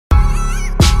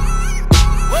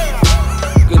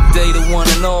day, the one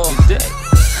and all.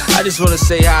 I just wanna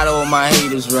say hi to all my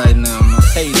haters right now, man.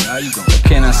 Haters, how you doing? What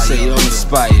can I say? Y'all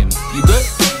inspire me. You good?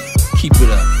 Keep it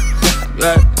up.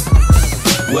 Right?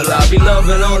 Well, I be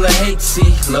loving all the hate, see.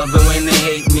 Loving when they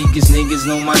hate me, cause niggas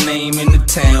know my name in the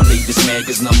town. They just mad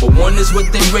cause number one is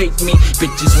what they rate me.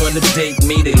 Bitches wanna date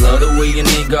me, they love the way a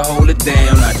nigga hold it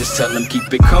down. I just tell them keep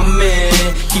it coming,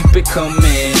 keep it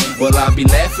coming. Well, I be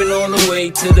laughing all the way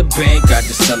to the bank. I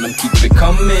just tell them keep it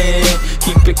coming,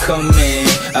 keep it coming.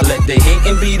 I let the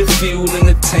hating be the fuel in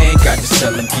the tank. I just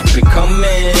tell them keep it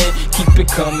coming, keep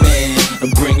it coming.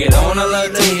 And bring it on, I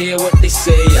love to hear what they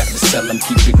say. I just tell them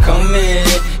keep it coming,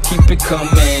 keep it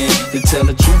coming. To tell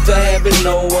the truth, I have it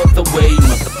no other way.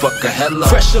 Motherfucker, hello.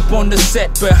 Fresh up on the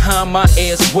set, behind my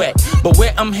ears wet. But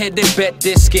where I'm headed, bet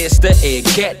this scarce the air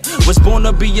get. Was born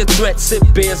to be a threat, sip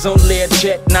beers on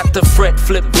Learjet. Not to fret,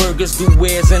 flip burgers, do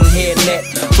wares and hairnet.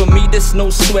 For me, this no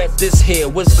sweat, this here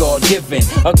was God-given.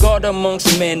 A God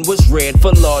amongst men was reared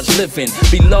for large living.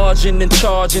 Be large and in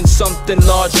charge in something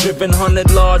large driven.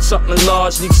 100 large, something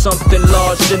large, leave something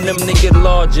large. Then them niggas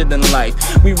larger than life.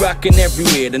 We rockin'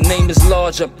 everywhere, the name is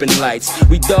large up in lights.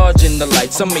 We dodging the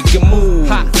lights, I'm making moves.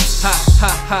 Ha, ha,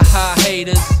 ha, ha, ha,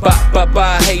 haters. Bye, bye,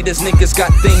 bye, haters, niggas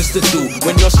got things to do.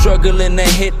 When you're struggling, a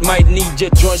hit might need your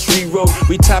joints rewrote.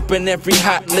 We topping every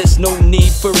hot list, no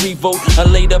need for revote. I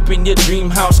laid up in your dream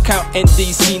house, counting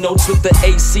DC notes with the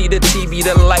AC, the TV,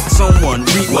 the lights on one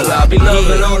remote. Well, I be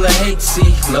loving all the hate, see.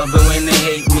 Loving when they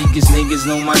hate me, cause niggas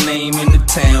know my name in the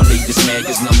town. They just mad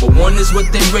cause number one is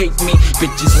what they rate me.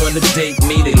 Bitches wanna date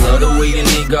me, they love the way a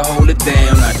nigga hold it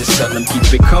down. I just tell them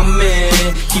keep it coming,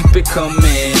 keep it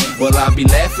coming. Well, I be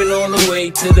laughing all the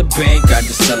way to the bank. I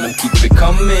just tell them keep it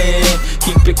coming,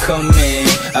 keep it coming.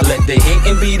 I let the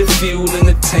hating be the fuel in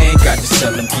the tank. I just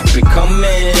tell them keep it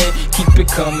coming, keep it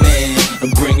coming.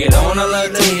 And bring it on, I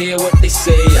love to hear what they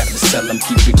say. I just tell them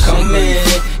keep it coming,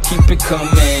 keep it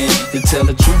coming. To tell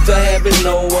the truth, I have it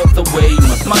no other way.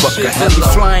 Motherfucker, hello.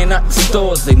 Flying out the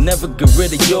stores, they never get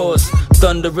rid of yours.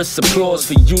 Thunderous applause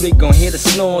for you, they gon' hear the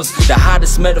snores. The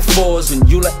hottest metaphors when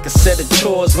you like a set of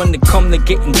chores. When it come to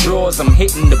getting drawers, I'm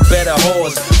hitting the better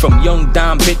whores. From young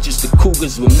dime bitches to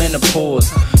cougars with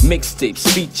menopause. Mixtapes,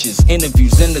 features,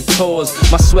 interviews, and the tours.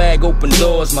 My swag open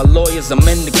doors, my lawyers, I'm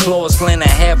in the claws. Plan to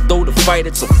have though to fight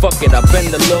it, so fuck it, I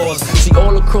bend the laws. See,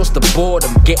 all across the board,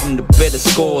 I'm getting the better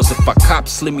scores. If I cop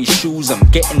slimmy shoes, I'm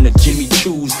getting the Jimmy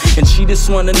Choos. And she just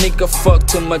want a nigga fuck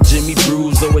till my Jimmy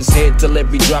bruise. Always head till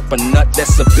every drop a nut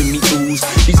that's up in me ooze.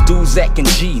 These dudes acting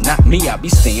G, not me, I be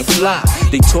staying fly.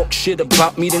 They talk shit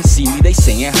about me, then see me, they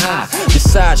saying hi.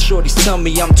 Besides, shorties tell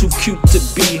me I'm too cute to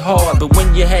be hard. But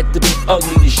when you had to be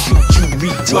ugly to shoot, you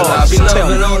retard. Well, I be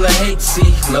loving all the hate, see.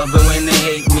 Loving when they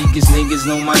hate me, cause niggas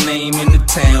know my name in the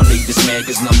town. They just mad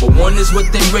cause number one is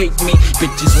what they rate me.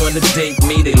 Bitches wanna date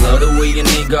me, they love the way a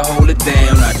nigga hold it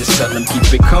down. I just tell them keep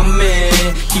it coming,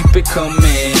 keep it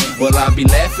coming. Well, I be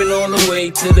laughing all the way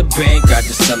to the bank. I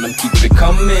just tell them keep it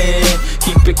coming,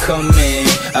 keep it coming.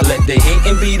 I let the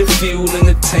hating be the fuel in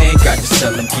the tank. I just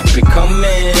tell them keep it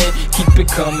coming, keep it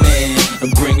coming.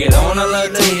 And bring it on, I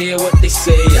love to hear what they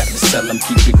say. I just tell them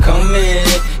keep it coming,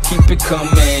 keep it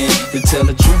coming. To tell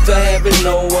the truth, I have it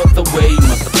no other way.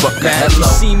 Motherfucker, now if you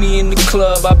see me in the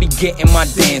club, I be getting my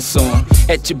dance on.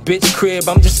 At your bitch crib,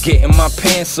 I'm just getting my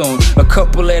pants on. A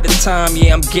couple at a time,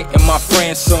 yeah, I'm getting my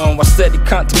friends on. While steady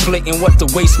contemplating what to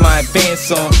waste my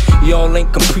advance on. Y'all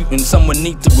ain't computing, someone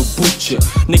need to reboot ya.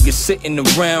 Niggas sitting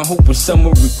around hoping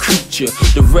someone recruit ya.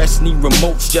 The rest need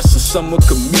remotes just so someone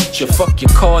can mute ya. Fuck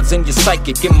your cards and your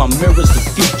psychic, in my mirror's the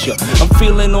future. I'm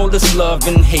feeling all this love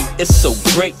and hate, it's so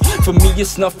great. For me,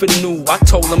 it's nothing new. I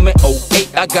told them in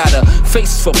 08, I got a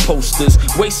face for posters,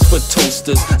 waist for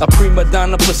toasters, a prima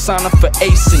donna persona for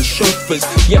ace and chauffeurs.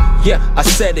 Yeah, I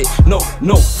said it. No,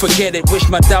 forget it. Wish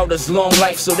my doubters long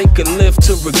life so they could live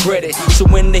to regret it. So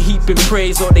when they heaping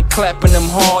praise or they clapping them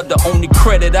hard, the only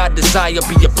credit I desire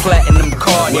be a platinum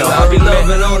card. Well, I be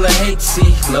loving all the hate,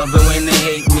 see. Loving when they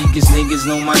hate me, cause niggas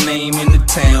know my name in the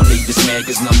town. They just mad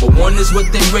cause number one is what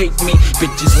they rate me.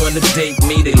 Bitches wanna date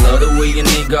me, they love the way a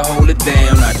nigga hold it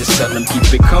down. I just tell them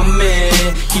keep it coming,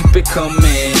 keep it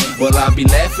coming. Well, I be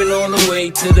laughing all the way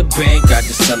to the bank. I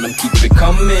just tell them keep it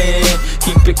coming,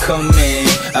 keep it coming.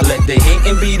 I let the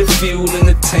hating be the fuel in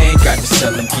the tank. I just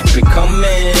tell them keep it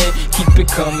coming, keep it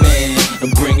coming.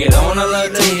 And bring it on, I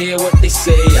love to hear what they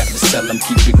say. I just tell them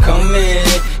keep it coming,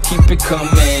 keep it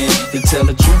coming. To tell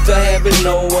the truth, I have it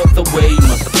no other way.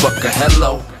 Motherfucker,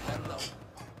 hello.